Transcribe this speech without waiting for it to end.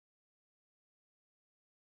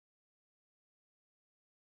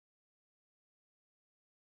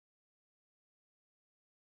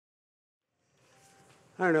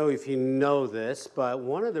I don't know if you know this, but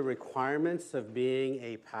one of the requirements of being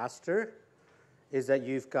a pastor is that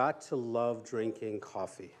you've got to love drinking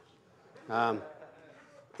coffee.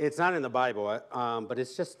 It's not in the Bible, but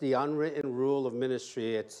it's just the unwritten rule of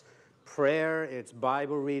ministry. It's prayer, it's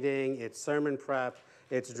Bible reading, it's sermon prep,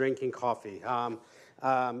 it's drinking coffee.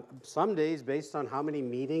 Some days, based on how many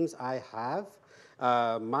meetings I have,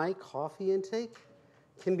 my coffee intake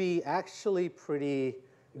can be actually pretty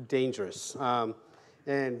dangerous.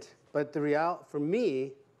 But for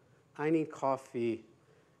me, I need coffee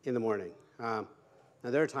in the morning. Now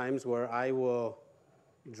there are times where I will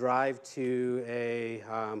drive to a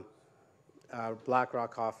Black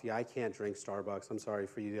Rock Coffee. I can't drink Starbucks. I'm sorry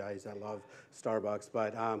for you guys that love Starbucks,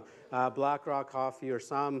 but Black Rock Coffee or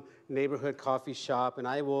some neighborhood coffee shop, and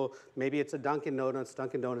I will, maybe it's a Dunkin' Donuts.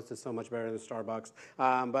 Dunkin' Donuts is so much better than Starbucks.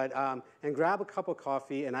 And grab a cup of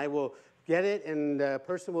coffee, and I will get it, and the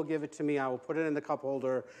person will give it to me. I will put it in the cup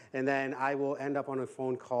holder, and then I will end up on a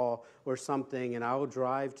phone call or something, and I will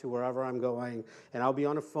drive to wherever I'm going, and I'll be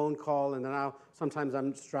on a phone call, and then sometimes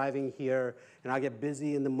I'm just driving here, and I'll get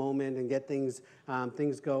busy in the moment and get things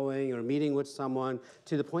going or meeting with someone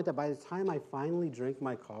to the point that by the time I finally drink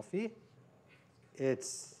my coffee,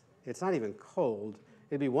 it's not even cold.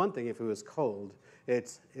 It'd be one thing if it was cold.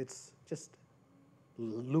 It's just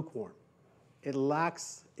lukewarm. It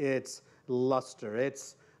lacks its luster.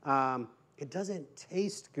 It doesn't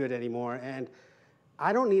taste good anymore, and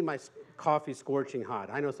I don't need my coffee scorching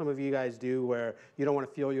hot. I know some of you guys do, where you don't want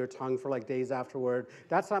to feel your tongue for like days afterward.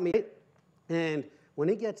 That's not me. And when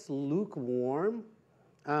it gets lukewarm,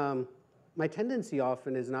 my tendency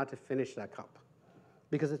often is not to finish that cup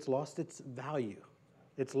because it's lost its value.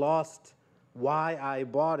 It's lost why I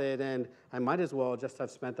bought it, and I might as well just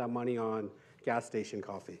have spent that money on gas station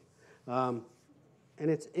coffee. And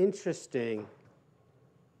it's interesting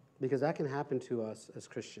because that can happen to us as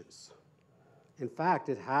Christians. In fact,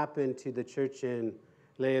 it happened to the church in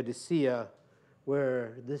Laodicea,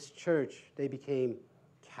 where this church, they became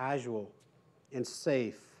casual and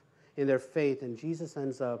safe in their faith, and Jesus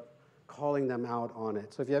ends up calling them out on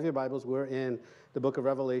it. So if you have your Bibles, we're in the book of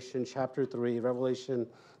Revelation, chapter 3, Revelation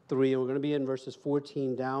 3, and we're going to be in verses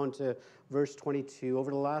 14 down to verse 22. Over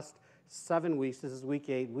the last 7 weeks, this is week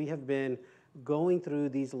 8, we have been going through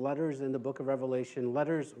these letters in the book of Revelation,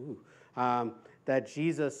 letters that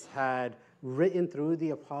Jesus had written through the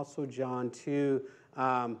Apostle John to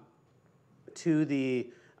the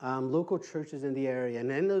local churches in the area.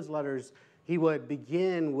 And in those letters, he would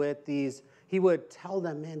begin with these, he would tell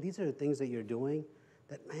them, man, these are the things that you're doing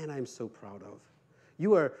that, man, I'm so proud of.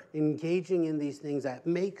 You are engaging in these things that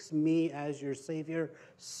makes me, as your Savior,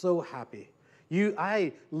 so happy.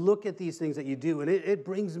 I look at these things that you do, and it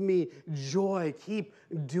brings me joy. Keep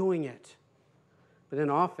doing it. But then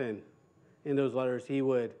often in those letters, he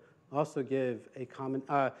would also give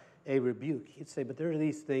a rebuke. He'd say, but there are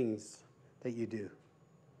these things that you do.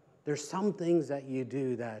 There's some things that you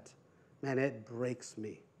do that, man, it breaks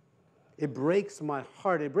me. It breaks my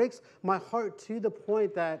heart. It breaks my heart to the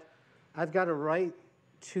point that I've got to write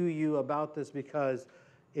to you about this, because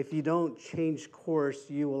if you don't change course,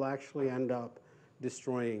 you will actually end up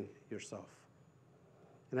destroying yourself.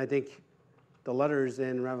 And I think the letters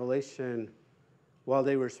in Revelation, while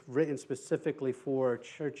they were written specifically for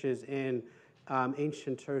churches in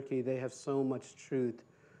ancient Turkey, they have so much truth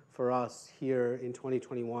for us here in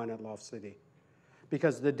 2021 at Loft City.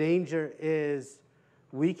 Because the danger is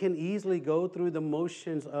we can easily go through the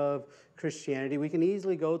motions of Christianity. We can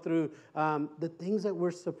easily go through the things that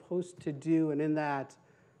we're supposed to do, and in that,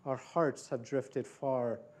 our hearts have drifted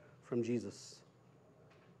far from Jesus.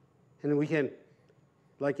 And we can,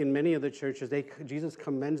 like in many of the churches, Jesus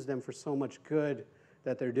commends them for so much good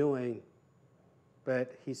that they're doing,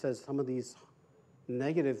 but he says some of these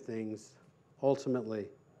negative things ultimately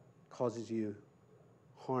causes you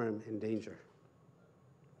harm and danger.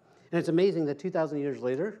 And it's amazing that 2,000 years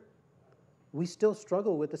later, we still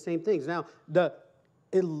struggle with the same things. Now,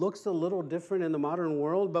 it looks a little different in the modern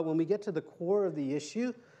world, but when we get to the core of the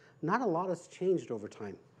issue, not a lot has changed over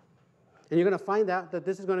time. And you're going to find out that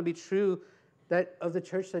this is going to be true of the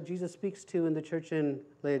church that Jesus speaks to in the church in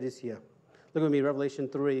Laodicea. Look with me, Revelation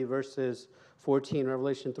 3, verses 14.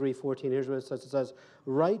 Revelation 3:14. Here's what it says. It says,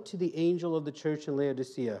 write to the angel of the church in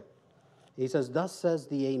Laodicea. He says, thus says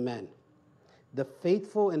the Amen, the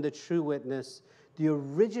faithful and the true witness, the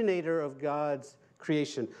originator of God's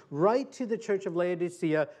creation. Write to the church of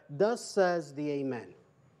Laodicea, thus says the Amen.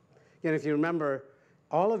 Again, if you remember,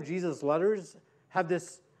 all of Jesus' letters have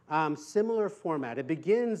this similar format. It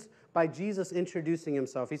begins by Jesus introducing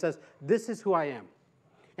himself. He says, this is who I am.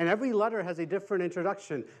 And every letter has a different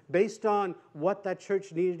introduction based on what that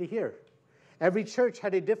church needed to hear. Every church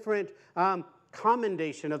had a different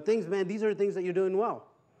commendation of things. Man, these are the things that you're doing well.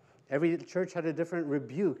 Every church had a different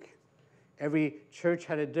rebuke. Every church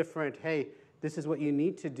had a different, hey, this is what you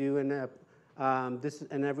need to do. And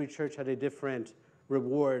every church had a different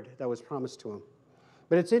reward that was promised to them.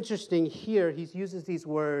 But it's interesting here, he uses these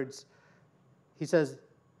words. He says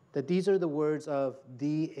that these are the words of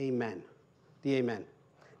the Amen. The Amen.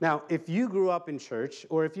 Now, if you grew up in church,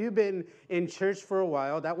 or if you've been in church for a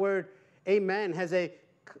while, that word Amen is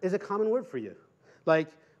a common word for you. Like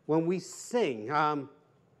when we sing,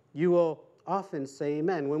 you will often say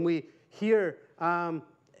Amen. When we hear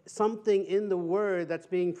something in the word that's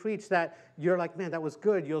being preached that you're like, man, that was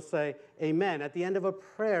good, you'll say Amen. At the end of a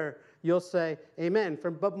prayer, you'll say Amen.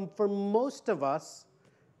 But for most of us,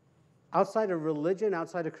 outside of religion,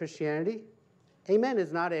 outside of Christianity, Amen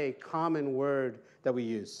is not a common word that we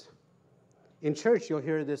use. In church, you'll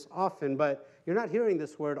hear this often, but you're not hearing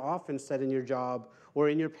this word often said in your job or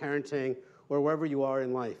in your parenting or wherever you are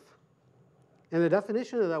in life. And the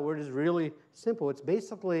definition of that word is really simple. It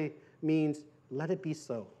basically means, let it be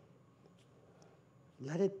so.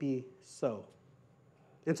 Let it be so.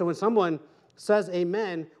 And so when someone says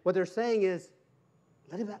amen, what they're saying is,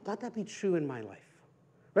 let that be true in my life.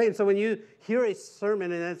 Right? And so when you hear a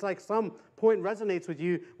sermon and it's like some point resonates with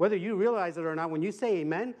you, whether you realize it or not, when you say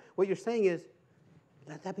amen, what you're saying is,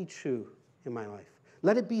 let that be true in my life.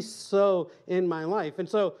 Let it be so in my life. And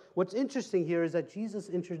so what's interesting here is that Jesus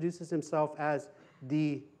introduces himself as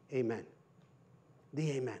the Amen.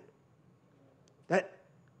 The Amen. That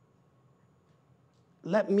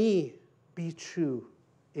let me be true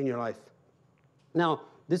in your life. Now,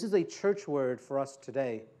 this is a church word for us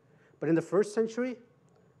today, but in the first century,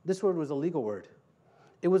 this word was a legal word.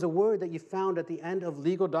 It was a word that you found at the end of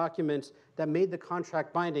legal documents that made the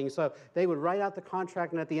contract binding. So they would write out the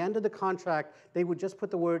contract, and at the end of the contract, they would just put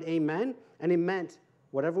the word amen, and it meant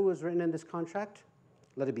whatever was written in this contract,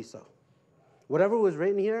 let it be so. Whatever was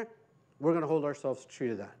written here, we're going to hold ourselves true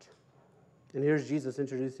to that. And here's Jesus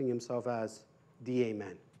introducing himself as the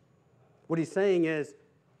Amen. What he's saying is,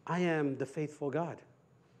 I am the faithful God.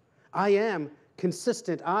 I am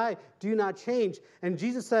consistent. I do not change. And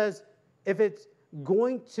Jesus says, if it's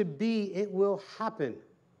going to be, it will happen.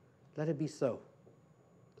 Let it be so.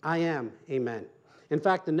 I am Amen. In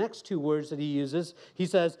fact, the next two words that he uses, he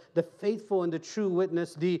says, the faithful and the true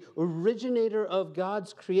witness, the originator of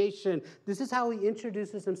God's creation. This is how he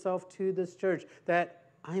introduces himself to this church, that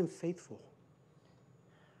I am faithful.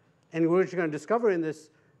 And what you're going to discover in this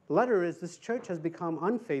letter is this church has become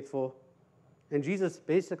unfaithful. And Jesus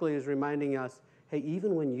basically is reminding us, hey,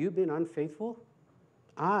 even when you've been unfaithful,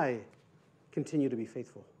 I continue to be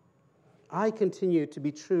faithful. I continue to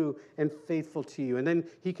be true and faithful to you. And then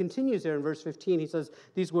he continues there in verse 15. He says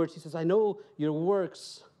these words. He says, I know your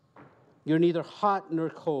works. You're neither hot nor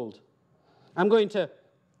cold. And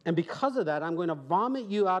because of that, I'm going to vomit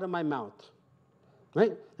you out of my mouth.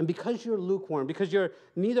 Right? And because you're lukewarm, because you're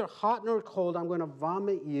neither hot nor cold, I'm going to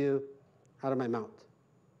vomit you out of my mouth.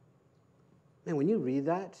 Man, when you read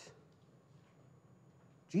that,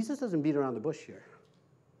 Jesus doesn't beat around the bush here.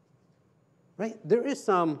 Right? There's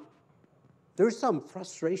some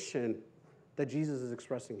frustration that Jesus is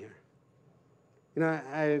expressing here. You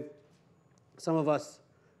know, some of us,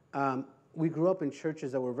 we grew up in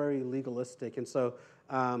churches that were very legalistic, and so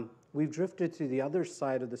we've drifted to the other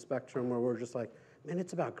side of the spectrum where we're just like, man,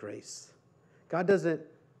 it's about grace. God doesn't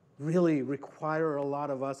really require a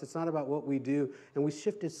lot of us. It's not about what we do. And we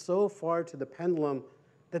shifted so far to the pendulum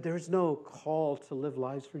that there is no call to live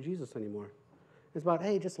lives for Jesus anymore. It's about,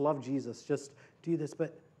 hey, just love Jesus, just do this.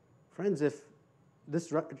 But friends, if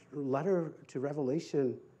this letter to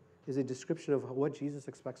Revelation is a description of what Jesus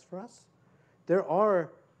expects for us, there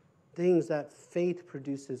are things that faith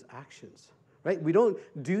produces actions, right? We don't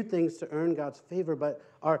do things to earn God's favor, but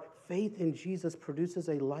our faith in Jesus produces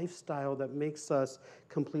a lifestyle that makes us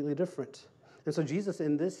completely different. And so Jesus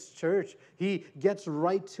in this church, he gets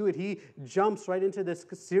right to it. He jumps right into the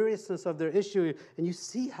seriousness of their issue, and you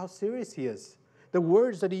see how serious he is. The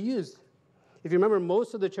words that he used. If you remember,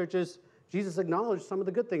 most of the churches, Jesus acknowledged some of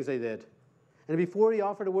the good things they did. And before he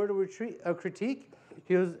offered a word of critique,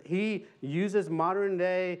 he uses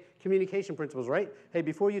modern-day communication principles, right? Hey,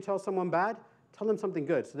 before you tell someone bad, tell them something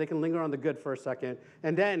good so they can linger on the good for a second,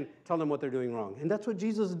 and then tell them what they're doing wrong. And that's what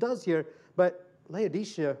Jesus does here. But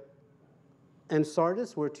Laodicea and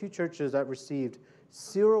Sardis were two churches that received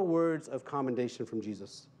 0 words of commendation from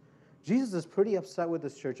Jesus. Jesus is pretty upset with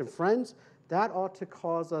this church. And friends, that ought to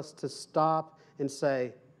cause us to stop and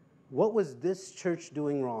say, what was this church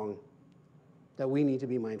doing wrong that we need to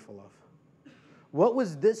be mindful of? What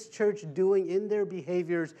was this church doing in their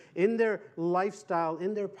behaviors, in their lifestyle,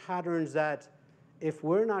 in their patterns that if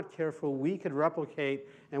we're not careful, we could replicate,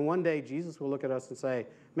 and one day Jesus will look at us and say,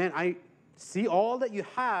 man, I see all that you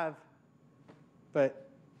have, but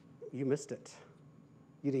you missed it.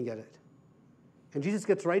 You didn't get it. And Jesus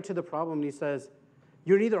gets right to the problem, and he says,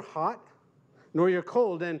 you're neither hot nor you're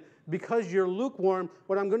cold, and because you're lukewarm,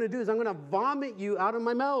 what I'm going to do is I'm going to vomit you out of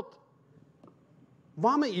my mouth.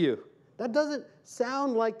 Vomit you. That doesn't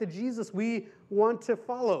sound like the Jesus we want to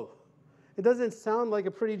follow. It doesn't sound like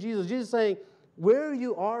a pretty Jesus. Jesus is saying, where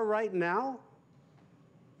you are right now,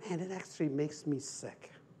 man, it actually makes me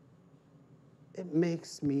sick. It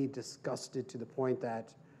makes me disgusted to the point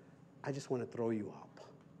that I just want to throw you up.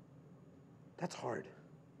 That's hard.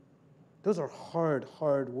 Those are hard,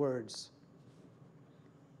 hard words.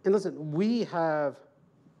 And listen, we have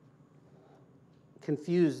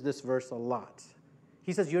confused this verse a lot.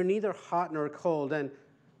 He says, you're neither hot nor cold. And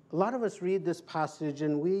a lot of us read this passage,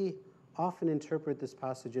 and we often interpret this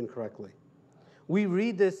passage incorrectly. We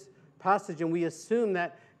read this passage, and we assume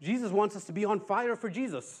that Jesus wants us to be on fire for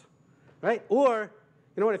Jesus, right? Or,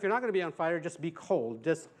 you know what, if you're not going to be on fire, just be cold.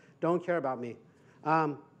 Just don't care about me.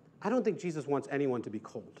 I don't think Jesus wants anyone to be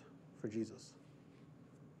cold for Jesus.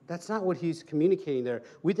 That's not what he's communicating there.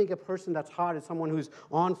 We think a person that's hot is someone who's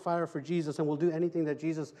on fire for Jesus and will do anything that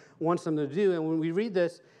Jesus wants them to do. And when we read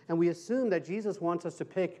this and we assume that Jesus wants us to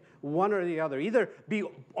pick one or the other, either be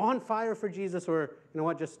on fire for Jesus or, you know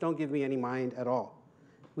what, just don't give me any mind at all.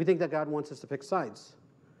 We think that God wants us to pick sides.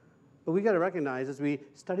 But we got to recognize as we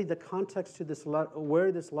study the context to this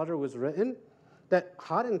where this letter was written, that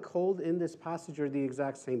hot and cold in this passage are the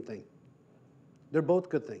exact same thing. They're both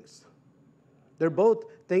good things. They're both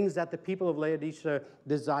things that the people of Laodicea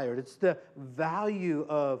desired. It's the value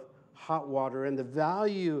of hot water and the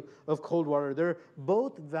value of cold water. They're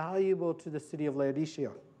both valuable to the city of Laodicea.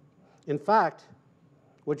 In fact,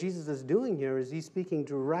 what Jesus is doing here is he's speaking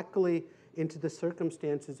directly into the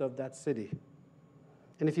circumstances of that city.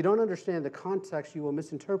 And if you don't understand the context, you will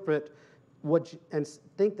misinterpret and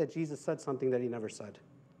think that Jesus said something that he never said.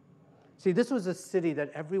 See, this was a city that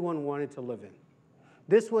everyone wanted to live in.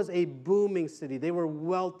 This was a booming city. They were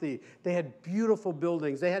wealthy. They had beautiful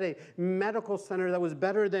buildings. They had a medical center that was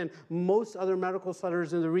better than most other medical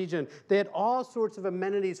centers in the region. They had all sorts of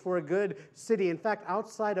amenities for a good city. In fact,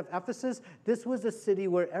 outside of Ephesus, this was a city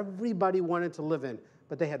where everybody wanted to live in,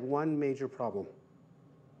 but they had one major problem.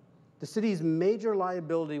 The city's major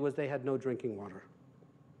liability was they had no drinking water.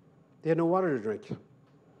 They had no water to drink.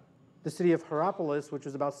 The city of Hierapolis, which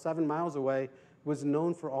was about 7 miles away, was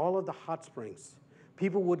known for all of the hot springs.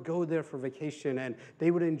 People would go there for vacation, and they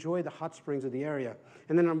would enjoy the hot springs of the area.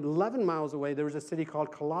 And then 11 miles away, there was a city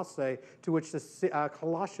called Colossae, to which the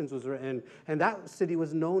Colossians was written. And that city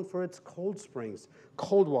was known for its cold springs,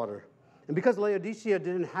 cold water. And because Laodicea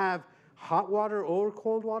didn't have hot water or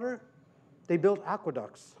cold water, they built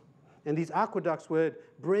aqueducts. And these aqueducts would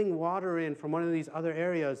bring water in from one of these other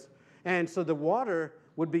areas. And so the water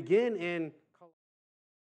would begin in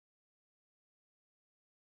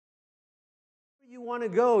you want to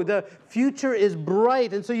go. The future is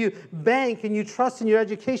bright, and so you bank and you trust in your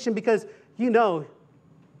education because you know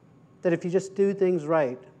that if you just do things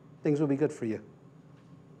right, things will be good for you.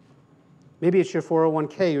 Maybe it's your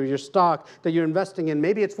 401k or your stock that you're investing in.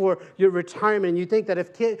 Maybe it's for your retirement. You think that if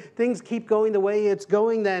things keep going the way it's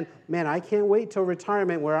going, then, man, I can't wait till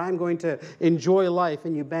retirement where I'm going to enjoy life,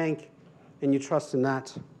 and you bank and you trust in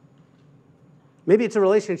that. Maybe it's a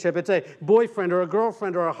relationship. It's a boyfriend or a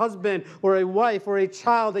girlfriend or a husband or a wife or a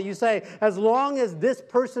child that you say, as long as this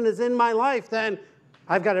person is in my life, then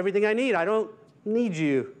I've got everything I need. I don't need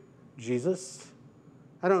you, Jesus.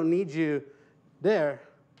 I don't need you there.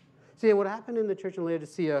 See, what happened in the church in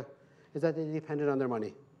Laodicea is that they depended on their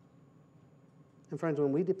money. And friends,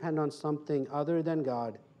 when we depend on something other than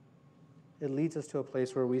God, it leads us to a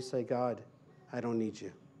place where we say, God, I don't need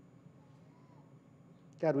you.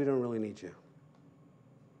 God, we don't really need you.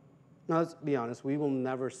 Now, let's be honest, we will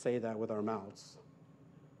never say that with our mouths.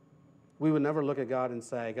 We would never look at God and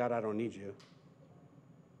say, God, I don't need you.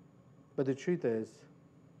 But the truth is,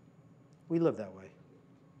 we live that way.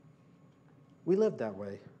 We live that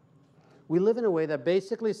way. We live in a way that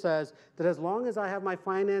basically says that as long as I have my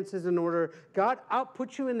finances in order, God, I'll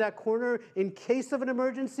put you in that corner in case of an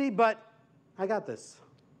emergency, but I got this.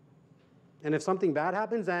 And if something bad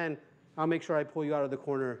happens, then I'll make sure I pull you out of the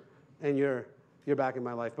corner and you're back in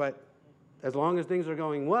my life. But as long as things are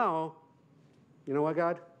going well, you know what,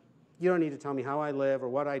 God? You don't need to tell me how I live or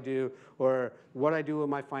what I do with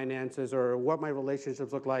my finances or what my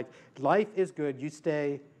relationships look like. Life is good. You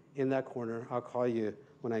stay in that corner. I'll call you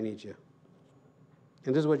when I need you.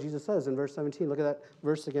 And this is what Jesus says in verse 17. Look at that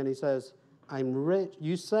verse again. He says, I'm rich.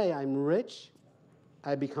 You say, I'm rich,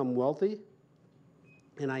 I become wealthy,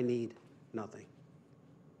 and I need nothing.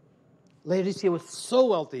 Laodicea was so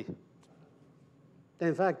wealthy that,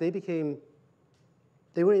 in fact,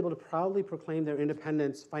 they were able to proudly proclaim their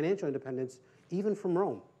independence, financial independence, even from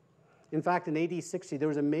Rome. In fact, in AD 60, there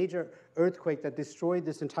was a major earthquake that destroyed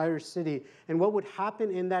this entire city. And what would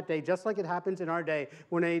happen in that day, just like it happens in our day,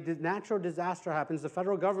 when a natural disaster happens, the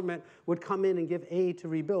federal government would come in and give aid to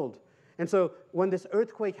rebuild. And so when this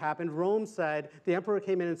earthquake happened, Rome said, the emperor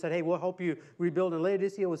came in and said, hey, we'll help you rebuild. And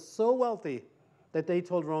Laodicea was so wealthy that they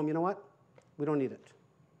told Rome, you know what? We don't need it.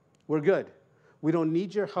 We're good. We don't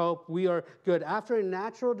need your help. We are good. After a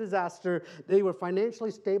natural disaster, they were financially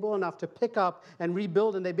stable enough to pick up and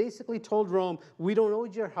rebuild. And they basically told Rome, we don't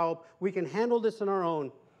need your help. We can handle this on our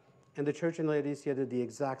own. And the church in Laodicea did the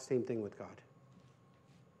exact same thing with God.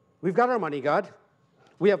 We've got our money, God.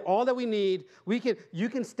 We have all that we need. You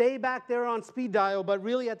can stay back there on speed dial, but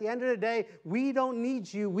really at the end of the day, we don't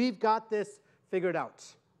need you. We've got this figured out.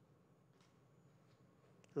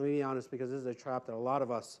 Let me be honest, because this is a trap that a lot of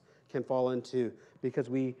us can fall into because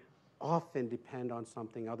we often depend on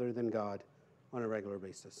something other than God on a regular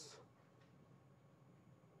basis.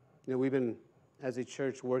 You know, we've been, as a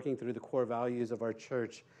church, working through the core values of our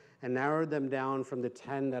church and narrowed them down from the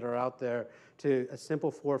 10 that are out there to a simple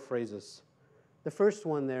 4 phrases. The first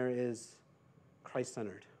one there is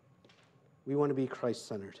Christ-centered. We want to be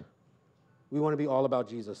Christ-centered. We want to be all about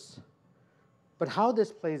Jesus. But how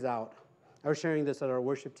this plays out, I was sharing this at our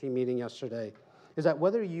worship team meeting yesterday, is that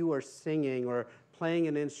whether you are singing or playing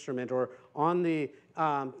an instrument or on the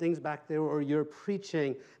things back there or you're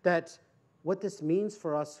preaching, that what this means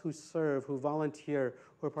for us who serve, who volunteer,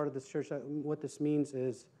 who are part of this church, what this means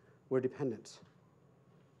is we're dependent.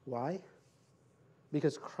 Why?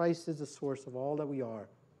 Because Christ is the source of all that we are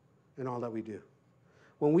and all that we do.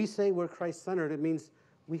 When we say we're Christ-centered, it means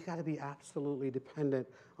we've got to be absolutely dependent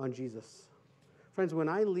on Jesus. Friends, when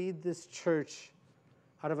I lead this church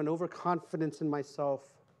out of an overconfidence in myself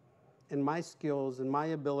and my skills and my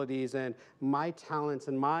abilities and my talents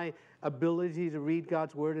and my ability to read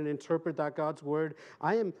God's word and interpret that God's word,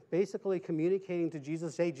 I am basically communicating to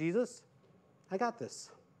Jesus, hey, Jesus, I got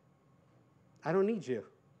this. I don't need you.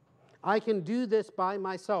 I can do this by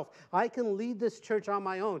myself. I can lead this church on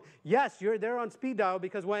my own. Yes, you're there on speed dial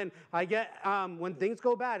because when things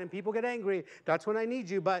go bad and people get angry, that's when I need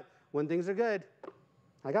you. But when things are good,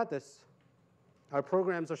 I got this. Our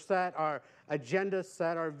programs are set, our agenda's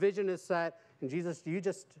set, our vision is set, and Jesus,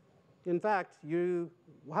 how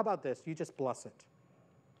about this? You just bless it.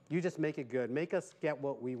 You just make it good. Make us get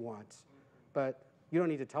what we want. But you don't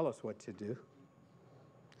need to tell us what to do.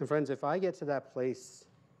 And friends, if I get to that place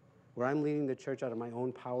where I'm leading the church out of my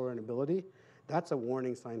own power and ability, that's a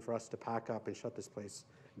warning sign for us to pack up and shut this place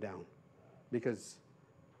down. Because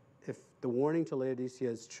if the warning to Laodicea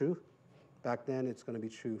is true, back then it's going to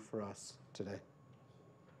be true for us today.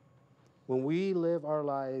 When we live our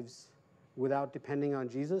lives without depending on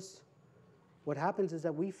Jesus, what happens is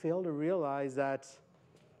that we fail to realize that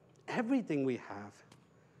everything we have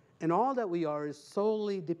and all that we are is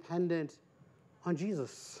solely dependent on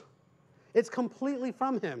Jesus. It's completely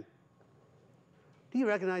from him. Do you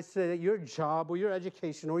recognize today that your job or your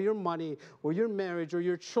education or your money or your marriage or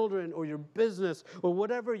your children or your business or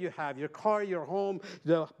whatever you have, your car, your home,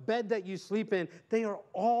 the bed that you sleep in, they are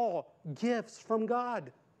all gifts from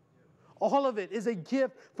God. All of it is a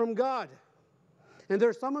gift from God. And there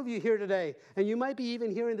are some of you here today, and you might be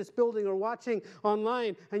even here in this building or watching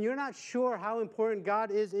online, and you're not sure how important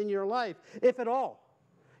God is in your life, if at all.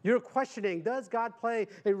 You're questioning, does God play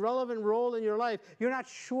a relevant role in your life? You're not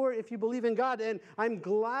sure if you believe in God, and I'm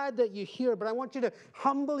glad that you're here, but I want you to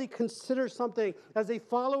humbly consider something as a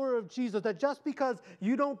follower of Jesus, that just because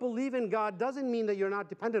you don't believe in God doesn't mean that you're not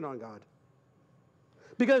dependent on God.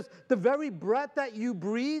 Because the very breath that you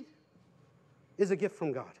breathe is a gift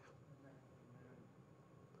from God.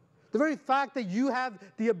 The very fact that you have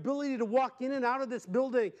the ability to walk in and out of this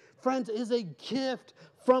building, friends, is a gift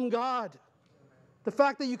from God. The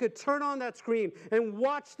fact that you could turn on that screen and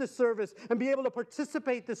watch the service and be able to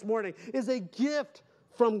participate this morning is a gift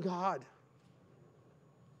from God.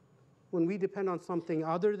 When we depend on something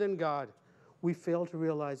other than God, we fail to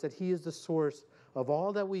realize that he is the source of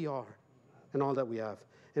all that we are and all that we have.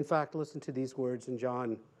 In fact, listen to these words in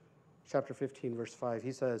John chapter 15, verse 5.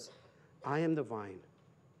 He says, I am the vine.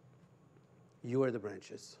 You are the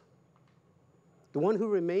branches. The one who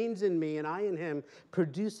remains in me and I in him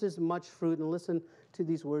produces much fruit. And listen to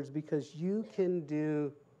these words, because you can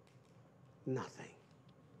do nothing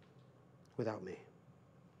without me.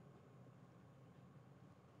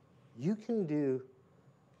 You can do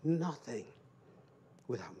nothing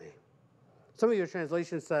without me. Some of your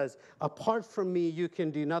translation says, apart from me, you can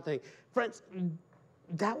do nothing. Friends,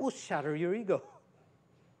 that will shatter your ego.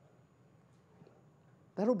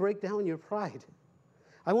 That'll break down your pride.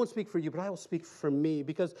 I won't speak for you, but I will speak for me,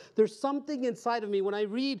 because there's something inside of me. When I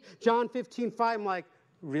read John 15:5, I'm like,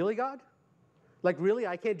 really, God? Like, really?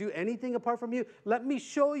 I can't do anything apart from you? Let me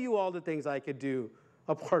show you all the things I could do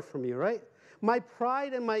apart from you, right? My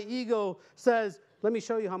pride and my ego says, let me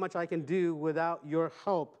show you how much I can do without your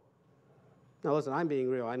help. Now, listen, I'm being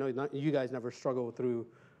real. I know you guys never struggle through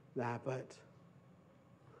that, but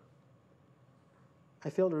I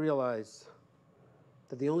fail to realize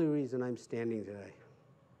that the only reason I'm standing today,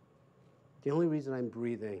 the only reason I'm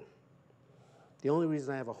breathing, the only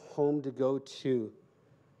reason I have a home to go to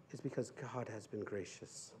is because God has been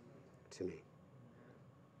gracious to me.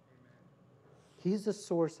 He's the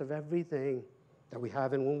source of everything that we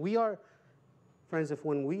have. And when we are, friends,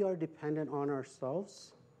 when we are dependent on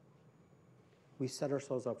ourselves, we set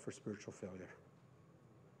ourselves up for spiritual failure.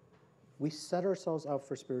 We set ourselves up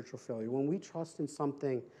for spiritual failure. When we trust in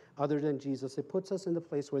something other than Jesus, it puts us in the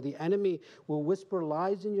place where the enemy will whisper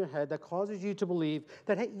lies in your head that causes you to believe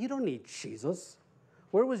that, hey, you don't need Jesus.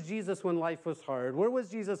 Where was Jesus when life was hard? Where was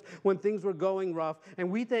Jesus when things were going rough?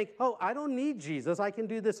 And we think, oh, I don't need Jesus. I can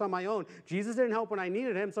do this on my own. Jesus didn't help when I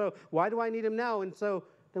needed him, so why do I need him now? And so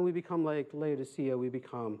then we become like Laodicea. We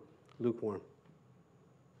become lukewarm.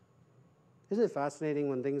 Isn't it fascinating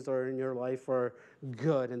when things are in your life are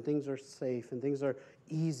good and things are safe and things are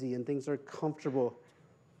easy and things are comfortable?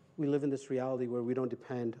 We live in this reality where we don't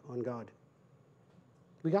depend on God.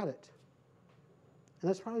 We got it. And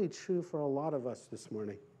that's probably true for a lot of us this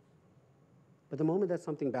morning. But the moment that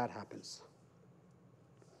something bad happens,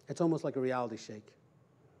 it's almost like a reality shake.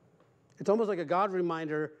 It's almost like a God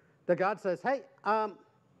reminder that God says, hey,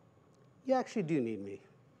 you actually do need me.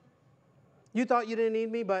 You thought you didn't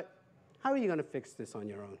need me, but how are you going to fix this on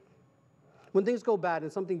your own? When things go bad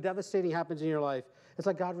and something devastating happens in your life, it's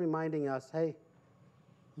like God reminding us, hey,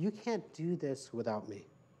 you can't do this without me.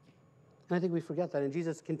 And I think we forget that. And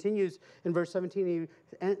Jesus continues in verse 17.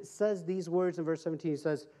 He says these words in verse 17. He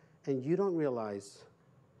says, and you don't realize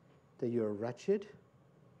that you're wretched,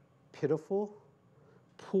 pitiful,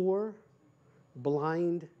 poor,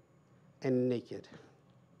 blind, and naked.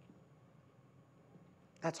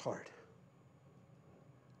 That's hard.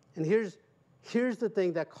 And here's the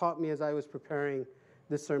thing that caught me as I was preparing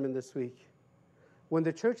this sermon this week. When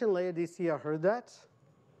the church in Laodicea heard that,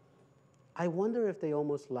 I wonder if they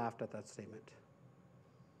almost laughed at that statement.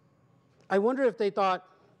 I wonder if they thought,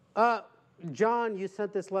 John, you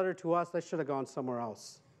sent this letter to us. That should have gone somewhere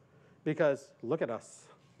else. Because look at us.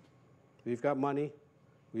 We've got money.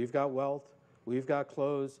 We've got wealth. We've got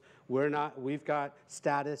clothes. We've got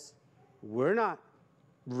status. We're not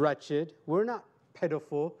wretched. We're not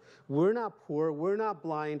pitiful. We're not poor. We're not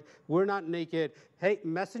blind. We're not naked. Hey,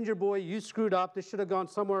 messenger boy, you screwed up. This should have gone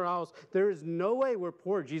somewhere else. There is no way we're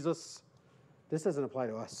poor, Jesus. This doesn't apply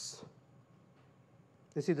to us.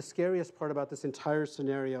 You see, the scariest part about this entire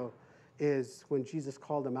scenario is when Jesus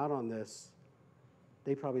called them out on this,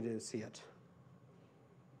 they probably didn't see it.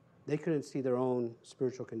 They couldn't see their own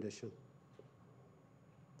spiritual condition.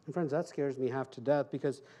 And friends, that scares me half to death,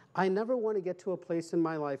 because I never want to get to a place in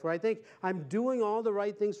my life where I think I'm doing all the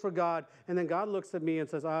right things for God, and then God looks at me and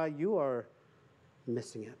says, you are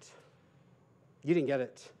missing it. You didn't get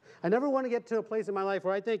it. I never want to get to a place in my life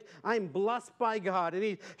where I think I'm blessed by God and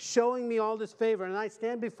he's showing me all this favor, and I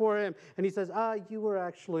stand before him and he says, you were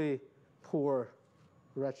actually poor,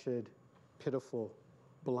 wretched, pitiful,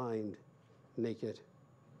 blind, naked.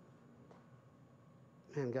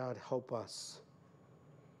 Man, God, help us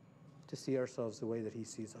to see ourselves the way that he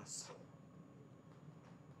sees us.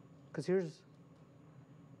 Because here's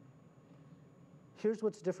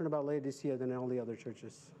what's different about Laodicea than all the other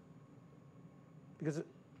churches. Because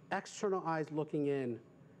external eyes looking in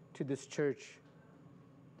to this church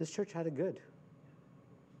had it good.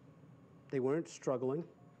 They weren't struggling.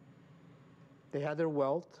 They had their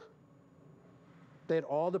wealth. They had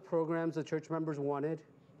all the programs the church members wanted.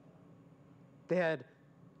 They had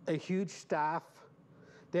a huge staff.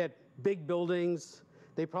 They had big buildings.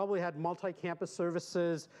 They probably had multi-campus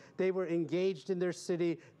services. They were engaged in their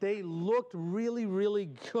city. They looked really, really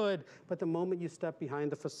good. But the moment you stepped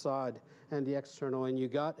behind the facade and the external and you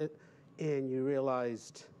got it in, you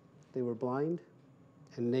realized they were blind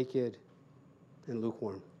and naked and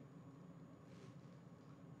lukewarm.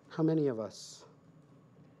 How many of us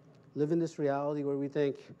live in this reality where we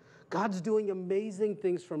think, God's doing amazing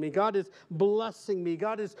things for me. God is blessing me.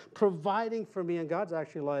 God is providing for me. And God's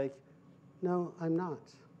actually like, no, I'm not.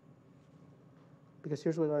 Because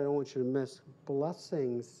here's what I don't want you to miss.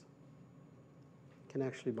 Blessings can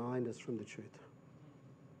actually blind us from the truth.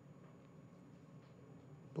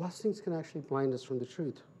 Blessings can actually blind us from the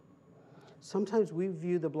truth. Sometimes we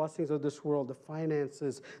view the blessings of this world, the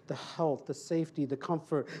finances, the health, the safety, the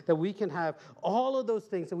comfort, that we can have all of those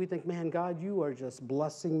things, and we think, man, God, you are just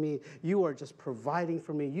blessing me. You are just providing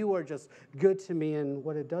for me. You are just good to me. And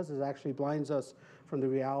what it does is actually blinds us from the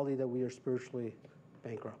reality that we are spiritually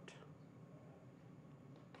bankrupt.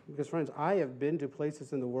 Because, friends, I have been to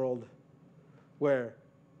places in the world where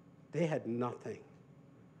they had nothing,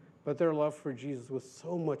 but their love for Jesus was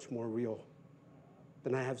so much more real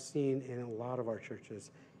than I have seen in a lot of our churches,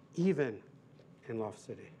 even in Loft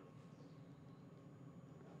City.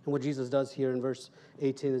 And what Jesus does here in verse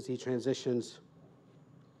 18 is he transitions,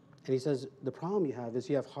 and he says, the problem you have is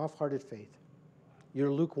you have half-hearted faith.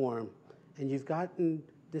 You're lukewarm, and you've gotten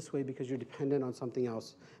this way because you're dependent on something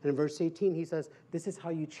else. And in verse 18, he says, this is how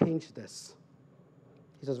you change this.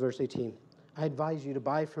 He says, verse 18, I advise you to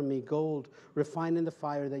buy from me gold refined in the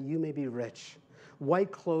fire that you may be rich,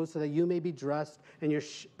 white clothes so that you may be dressed and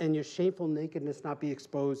your shameful nakedness not be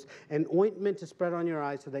exposed, and ointment to spread on your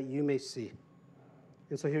eyes so that you may see.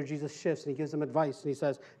 And so here Jesus shifts and he gives them advice and he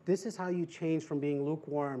says, this is how you change from being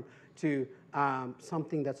lukewarm to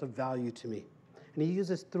something that's of value to me. And he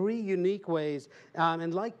uses three unique ways.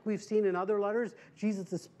 And like we've seen in other letters,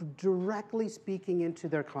 Jesus is directly speaking into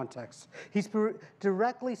their context. He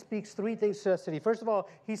directly speaks three things to a city. First of all,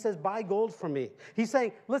 he says, buy gold from me. He's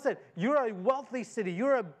saying, listen, you're a wealthy city.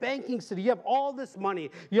 You're a banking city. You have all this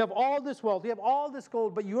money. You have all this wealth. You have all this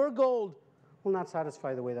gold. But your gold will not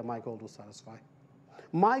satisfy the way that my gold will satisfy.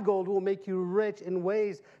 My gold will make you rich in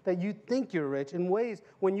ways that you think you're rich. In ways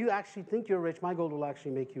when you actually think you're rich, my gold will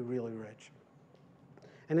actually make you really rich.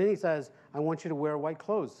 And then he says, I want you to wear white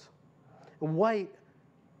clothes. White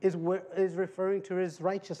is referring to his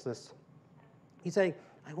righteousness. He's saying,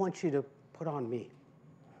 I want you to put on me.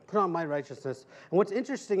 Put on my righteousness. And what's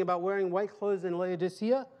interesting about wearing white clothes in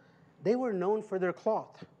Laodicea, they were known for their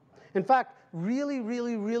cloth. In fact, really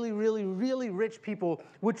rich people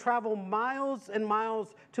would travel miles and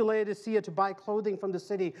miles to Laodicea to buy clothing from the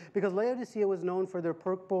city because Laodicea was known for their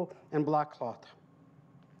purple and black cloth.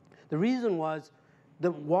 The reason was, the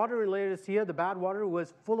water in Laodicea, the bad water,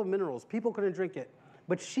 was full of minerals. People couldn't drink it,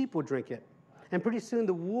 but sheep would drink it. And pretty soon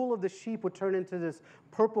the wool of the sheep would turn into this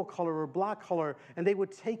purple color or black color, and they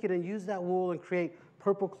would take it and use that wool and create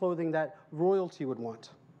purple clothing that royalty would want.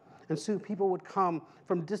 And soon people would come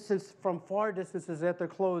from far distances to get their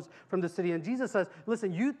clothes from the city. And Jesus says,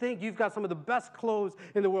 listen, you think you've got some of the best clothes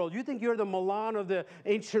in the world. You think you're the Milan of the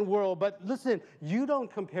ancient world. But listen, you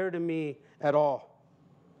don't compare to me at all.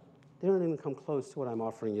 They don't even come close to what I'm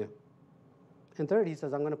offering you. And third, he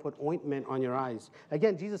says, I'm going to put ointment on your eyes.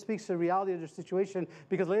 Again, Jesus speaks to the reality of their situation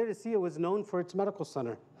because Laodicea was known for its medical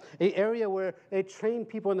center, an area where they trained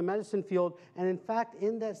people in the medicine field. And in fact,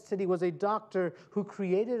 in that city was a doctor who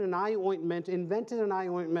created an eye ointment, invented an eye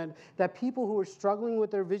ointment, that people who were struggling with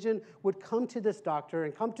their vision would come to this doctor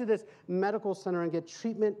and come to this medical center and get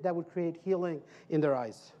treatment that would create healing in their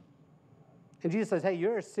eyes. And Jesus says, hey,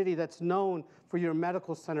 you're a city that's known for your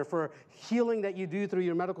medical center, for healing that you do through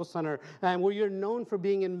your medical center, and where you're known for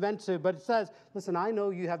being inventive. But it says, listen, I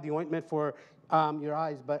know you have the ointment for your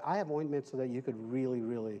eyes, but I have ointment so that you could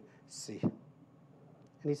really see. And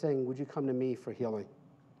he's saying, would you come to me for healing?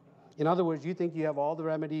 In other words, you think you have all the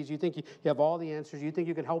remedies, you think you have all the answers, you think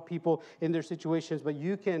you can help people in their situations, but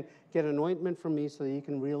you can get an ointment from me so that you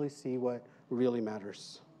can really see what really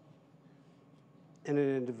matters. And in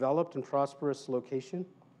a developed and prosperous location,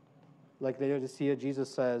 like Laodicea,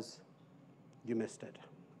 Jesus says, you missed it.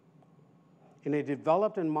 In a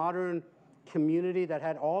developed and modern community that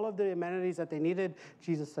had all of the amenities that they needed,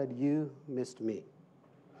 Jesus said, you missed me.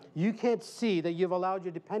 You can't see that you've allowed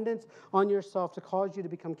your dependence on yourself to cause you to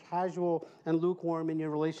become casual and lukewarm in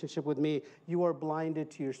your relationship with me. You are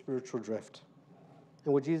blinded to your spiritual drift.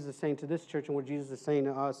 And what Jesus is saying to this church and what Jesus is saying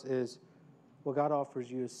to us is, what God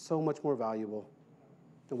offers you is so much more valuable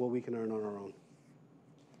than what we can earn on our own.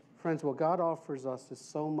 Friends, what God offers us is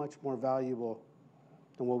so much more valuable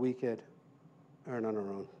than what we could earn on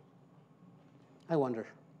our own. I wonder,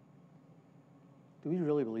 do we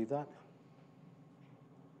really believe that?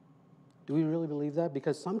 Do we really believe that?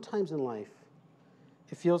 Because sometimes in life,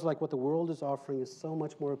 it feels like what the world is offering is so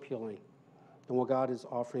much more appealing than what God is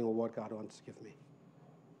offering or what God wants to give me.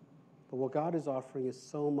 But what God is offering is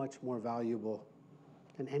so much more valuable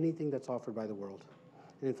than anything that's offered by the world.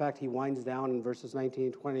 And in fact, he winds down in verses 19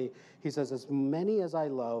 and 20. He says, as many as I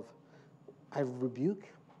love, I rebuke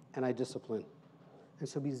and I discipline. And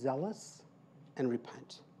so be zealous and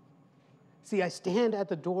repent. See, I stand at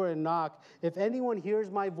the door and knock. If anyone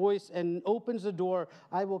hears my voice and opens the door,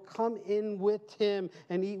 I will come in with him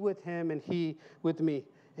and eat with him and he with me.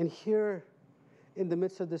 And here, in the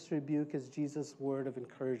midst of this rebuke, is Jesus' word of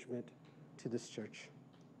encouragement to this church.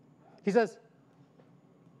 He says,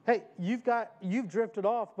 hey, you've drifted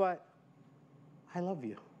off, but I love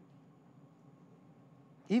you.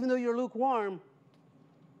 Even though you're lukewarm,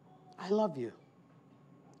 I love you.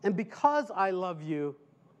 And because I love you,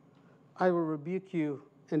 I will rebuke you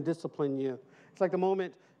and discipline you. It's like the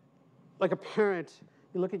moment, like a parent,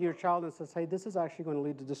 you look at your child and says, hey, this is actually going to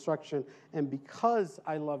lead to destruction. And because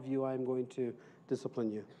I love you, I'm going to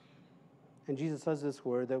discipline you. And Jesus says this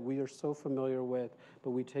word that we are so familiar with,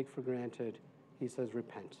 but we take for granted. He says,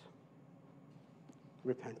 repent.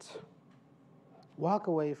 Repent. Walk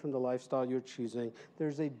away from the lifestyle you're choosing.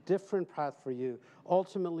 There's a different path for you.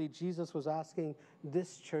 Ultimately, Jesus was asking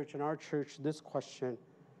this church and our church this question.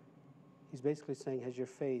 He's basically saying, has your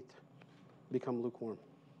faith become lukewarm?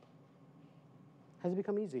 Has it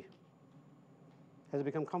become easy? Has it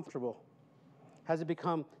become comfortable? Has it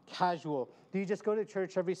become casual? Do you just go to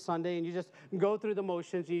church every Sunday and you just go through the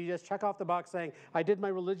motions and you just check off the box saying, I did my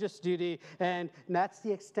religious duty, and that's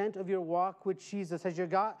the extent of your walk with Jesus? Has your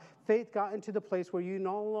faith gotten to the place where you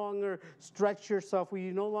no longer stretch yourself, where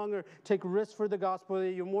you no longer take risks for the gospel,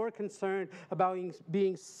 that you're more concerned about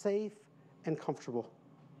being safe and comfortable?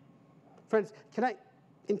 Friends, can I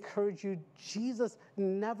encourage you? Jesus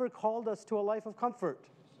never called us to a life of comfort.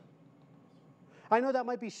 I know that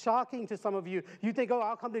might be shocking to some of you. You think, oh,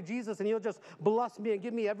 I'll come to Jesus and he'll just bless me and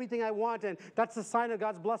give me everything I want, and that's the sign of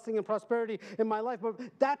God's blessing and prosperity in my life. But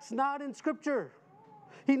that's not in Scripture.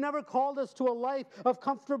 He never called us to a life of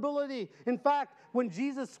comfortability. In fact, when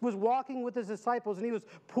Jesus was walking with his disciples and he was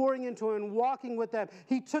pouring into them and walking with them,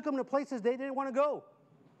 he took them to places they didn't want to go.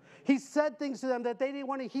 He said things to them that they didn't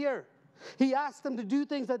want to hear. He asked them to do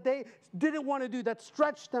things that they didn't want to do, that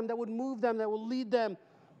stretched them, that would move them, that would lead them,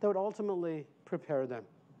 that would ultimately prepare them.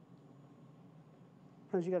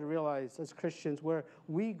 Friends, you got to realize as Christians, where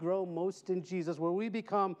we grow most in Jesus, where we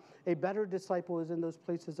become a better disciple, is in those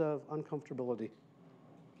places of uncomfortability,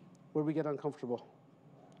 where we get uncomfortable,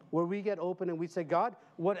 where we get open and we say, God,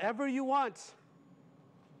 whatever you want,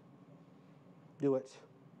 do it.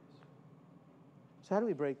 So how do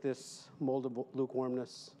we break this mold of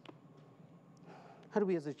lukewarmness? How do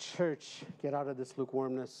we as a church get out of this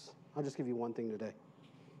lukewarmness? I'll just give you one thing today.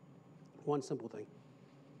 One simple thing.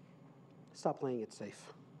 Stop playing it safe.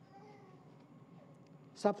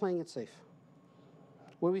 Stop playing it safe.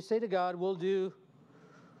 Where we say to God,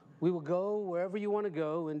 we will go wherever you want to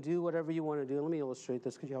go and do whatever you want to do. Let me illustrate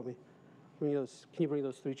this. Could you help me? Can you bring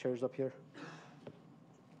those 3 chairs up here?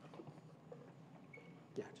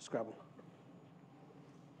 Yeah, just grab them.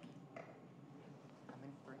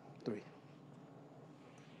 3.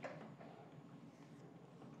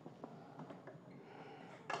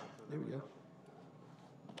 There we go.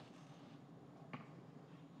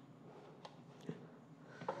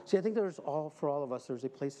 See, I think for all of us, there's a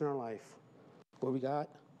place in our life where we got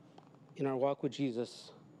in our walk with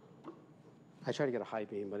Jesus. I tried to get a high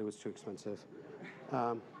beam, but it was too expensive.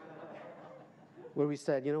 Where we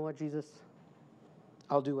said, you know what, Jesus?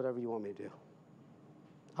 I'll do whatever you want me to do.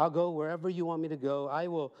 I'll go wherever you want me to go. I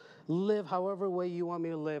will live however way you want me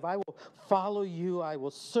to live. I will follow you. I will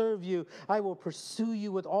serve you. I will pursue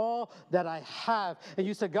you with all that I have. And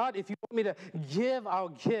you said, God, if you want me to give, I'll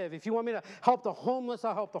give. If you want me to help the homeless,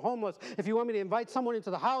 I'll help the homeless. If you want me to invite someone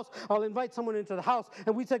into the house, I'll invite someone into the house.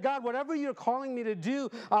 And we said, God, whatever you're calling me to do,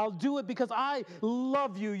 I'll do it because I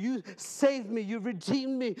love you. You saved me. You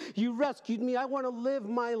redeemed me. You rescued me. I want to live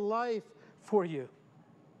my life for you.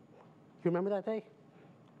 You remember that day?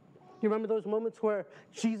 You remember those moments where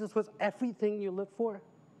Jesus was everything you lived for?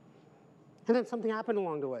 And then something happened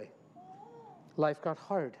along the way. Life got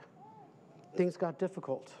hard. Things got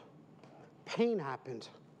difficult. Pain happened.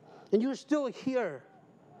 And you're still here.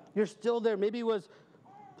 You're still there. Maybe it was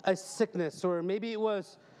a sickness, or maybe it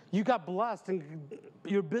was you got blessed and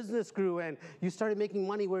your business grew and you started making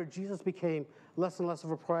money where Jesus became less and less of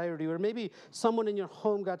a priority. Or maybe someone in your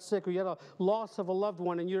home got sick, or you had a loss of a loved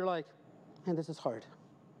one and you're like, man, this is hard.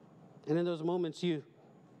 And in those moments, you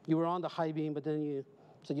were on the high beam, but then you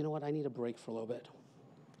said, you know what, I need a break for a little bit.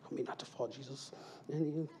 Help me not to fall, Jesus.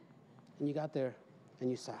 And you got there, and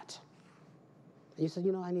you sat. And you said,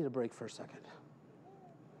 you know, I need a break for a second.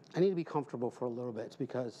 I need to be comfortable for a little bit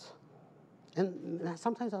because, and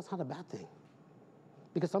sometimes that's not a bad thing.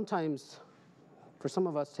 Because sometimes For some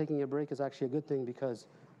of us, taking a break is actually a good thing because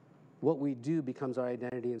what we do becomes our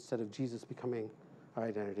identity instead of Jesus becoming our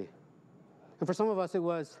identity. And for some of us, it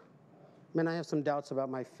was, man, I have some doubts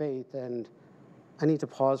about my faith, and I need to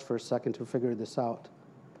pause for a second to figure this out.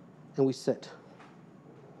 And we sit.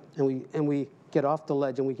 And we get off the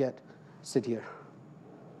ledge and we sit here.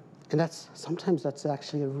 And sometimes that's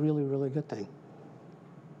actually a really, really good thing.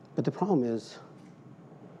 But the problem is,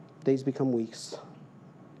 days become weeks.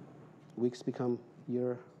 Weeks become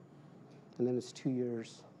year, and then it's 2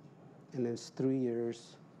 years, and then it's 3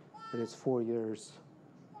 years, and it's 4 years.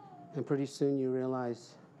 And pretty soon you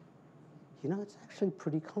realize, it's actually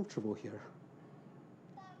pretty comfortable here.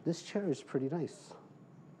 This chair is pretty nice.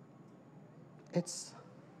 It's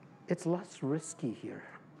less risky here.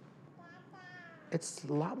 It's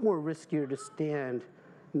a lot more riskier to stand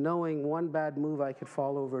knowing one bad move I could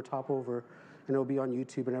fall over, top over, and it'll be on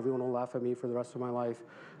YouTube and everyone will laugh at me for the rest of my life.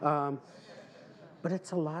 But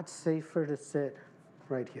it's a lot safer to sit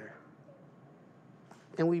right here.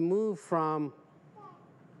 And we move from,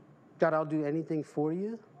 God, I'll do anything for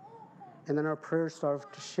you. And then our prayers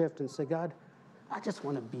start to shift and say, God, I just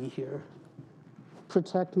want to be here.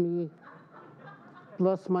 Protect me.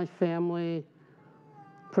 Bless my family.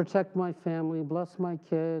 Protect my family. Bless my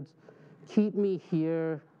kids. Keep me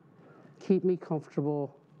here. Keep me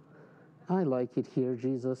comfortable. I like it here,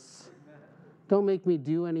 Jesus. Don't make me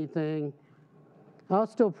do anything. I'll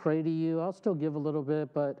still pray to you. I'll still give a little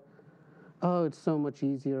bit, but, it's so much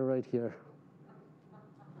easier right here.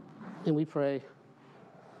 And we pray.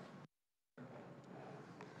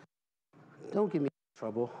 Don't give me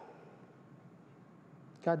trouble.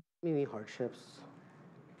 God, don't give me any hardships.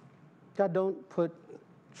 God, don't put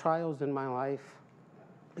trials in my life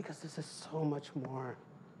because this is so much more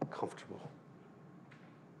comfortable.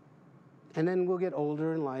 And then we'll get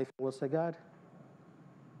older in life and we'll say, God,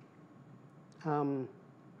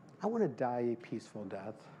 I want to die a peaceful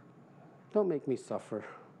death. Don't make me suffer.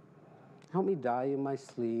 Help me die in my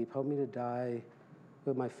sleep. Help me to die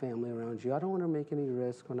with my family around you. I don't want to make any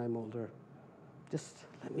risk when I'm older. Just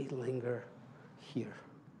let me linger here.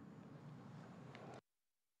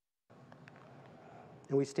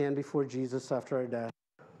 And we stand before Jesus after our death.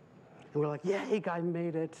 And we're like, yay, God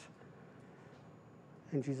made it.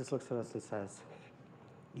 And Jesus looks at us and says,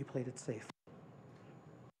 you played it safe.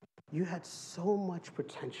 You had so much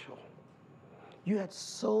potential. You had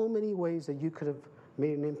so many ways that you could have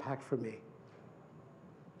made an impact for me.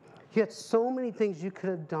 You had so many things you could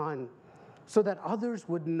have done so that others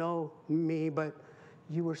would know me, but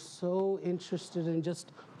you were so interested in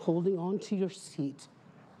just holding on to your seat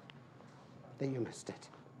that you missed it.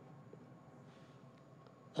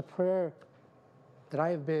 A prayer that I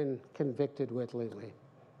have been convicted with lately.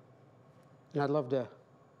 And I'd love to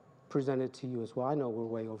present it to you as well. I know we're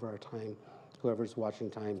way over our time, whoever's watching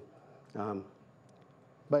time.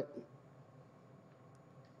 But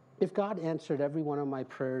if God answered every one of my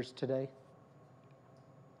prayers today,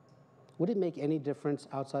 would it make any difference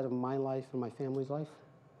outside of my life and my family's life?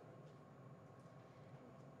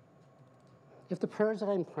 If the prayers that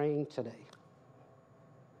I'm praying today,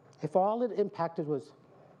 if all it impacted was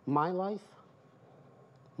my life,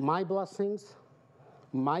 my blessings,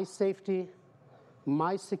 my safety,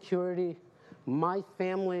 my security, my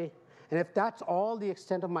family, and if that's all the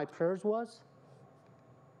extent of my prayers was,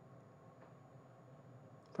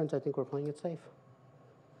 friends, I think we're playing it safe.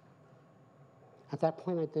 At that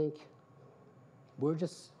point, I think we're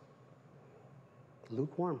just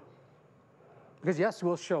lukewarm. Because yes,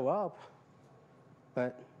 we'll show up,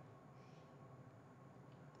 but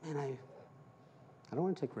man, I don't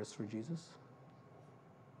want to take risks for Jesus.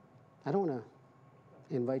 I don't want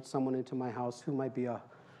to invite someone into my house who might be a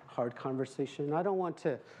hard conversation. I don't want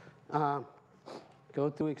to go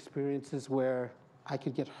through experiences where I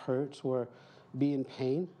could get hurt or be in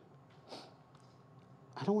pain.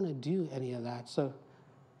 I don't want to do any of that. So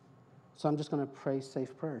I'm just going to pray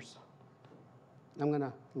safe prayers. I'm going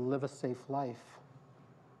to live a safe life.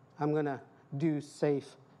 I'm going to do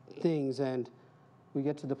safe things. And we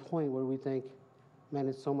get to the point where we think, man,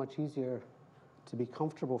 it's so much easier to be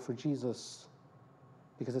comfortable for Jesus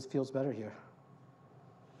because it feels better here.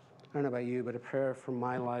 I don't know about you, but a prayer for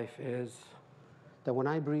my life is that when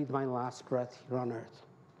I breathe my last breath here on earth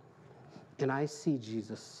and I see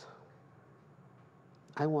Jesus,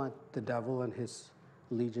 I want the devil and his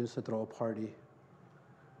legions to throw a party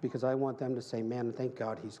because I want them to say, man, thank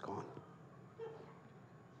God he's gone.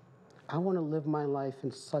 I want to live my life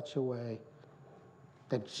in such a way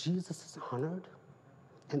that Jesus is honored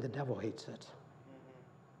and the devil hates it.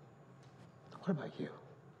 What about you?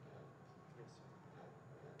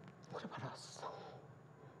 What about us?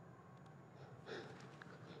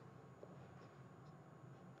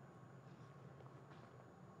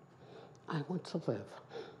 I want to live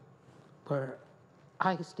where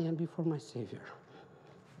I stand before my Savior,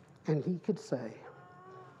 and he could say,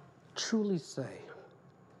 truly say,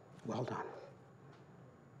 well done.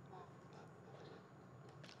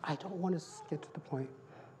 I don't want to get to the point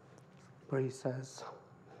where he says,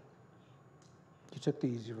 you took the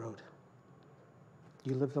easy road.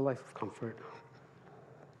 You lived a life of comfort.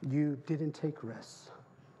 You didn't take risks.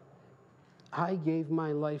 I gave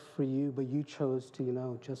my life for you, but you chose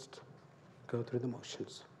to, just go through the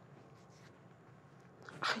motions.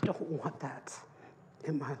 I don't want that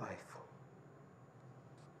in my life.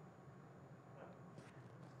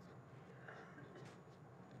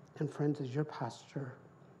 And friends, as your pastor,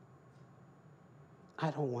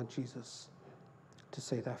 I don't want Jesus to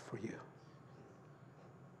say that for you.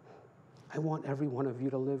 I want every one of you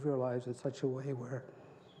to live your lives in such a way where,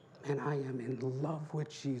 man, I am in love with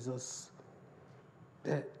Jesus,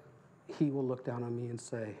 that he will look down on me and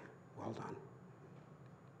say, well done.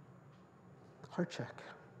 Heart check.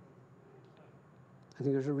 I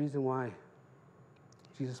think there's a reason why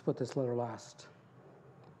Jesus put this letter last,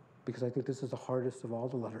 because I think this is the hardest of all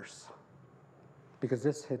the letters, because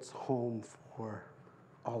this hits home for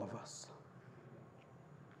all of us.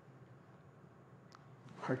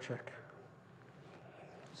 Heart check.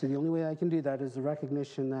 See, the only way I can do that is the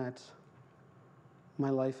recognition that my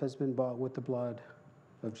life has been bought with the blood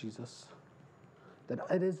of Jesus. That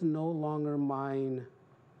it is no longer mine,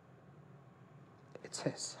 it's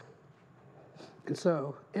his. And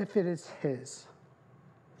so, if it is his,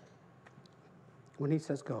 when he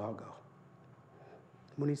says go, I'll go.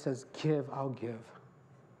 When he says give, I'll give.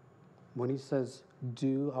 When he says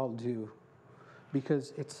do, I'll do.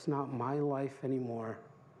 Because it's not my life anymore,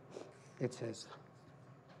 it's his.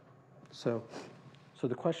 So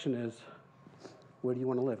the question is, where do you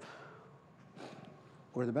want to live?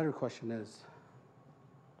 Or the better question is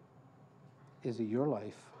it your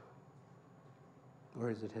life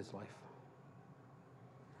or is it his life?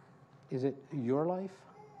 Is it your life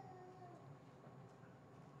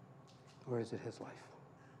or is it his life?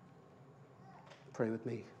 Pray with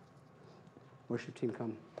me. Worship team,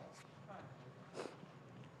 come.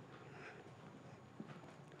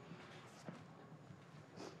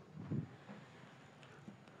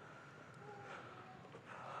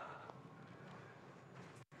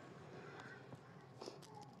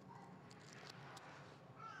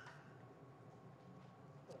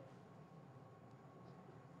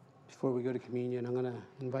 Before we go to communion, I'm going to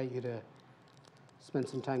invite you to spend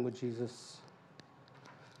some time with Jesus.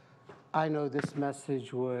 I know this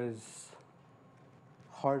message was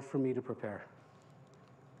hard for me to prepare,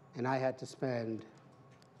 and I had to spend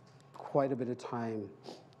quite a bit of time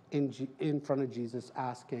in front of Jesus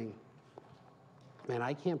asking, man,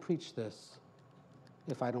 I can't preach this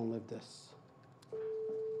if I don't live this.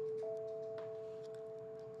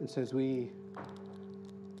 And so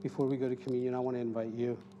before we go to communion, I want to invite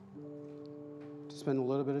you to spend a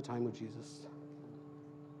little bit of time with Jesus.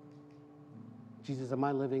 Jesus, am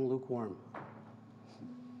I living lukewarm?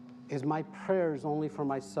 Is my prayers only for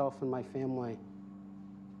myself and my family?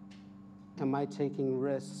 Am I taking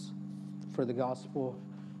risks for the gospel?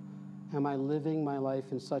 Am I living my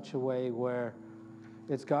life in such a way where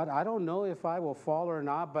it's God, I don't know if I will fall or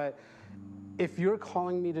not, but if you're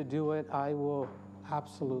calling me to do it, I will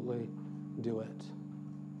absolutely do it.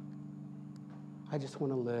 I just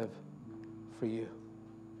want to live for you.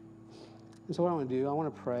 And so what I want to do, I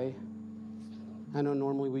want to pray. I know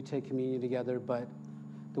normally we take communion together, but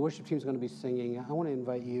the worship team is going to be singing. I want to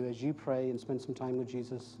invite you, as you pray and spend some time with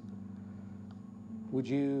Jesus, would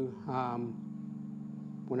you,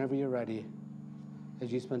 whenever you're ready,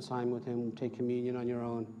 as you spend time with him, take communion on your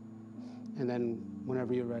own, and then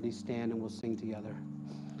whenever you're ready, stand and we'll sing together.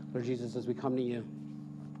 Lord Jesus, as we come to you,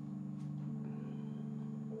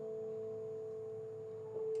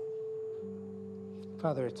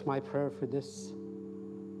 Father, it's my prayer for this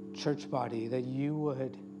church body that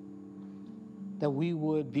we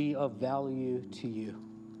would be of value to you.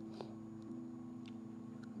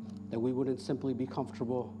 That we wouldn't simply be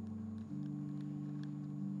comfortable.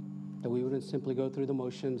 That we wouldn't simply go through the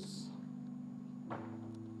motions,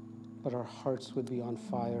 but our hearts would be on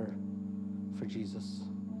fire for Jesus.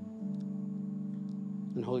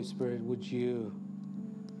 And Holy Spirit, would you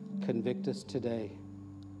convict us today?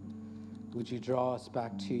 Would you draw us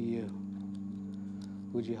back to you?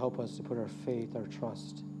 Would you help us to put our faith, our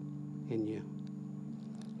trust in you?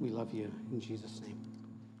 We love you in Jesus' name.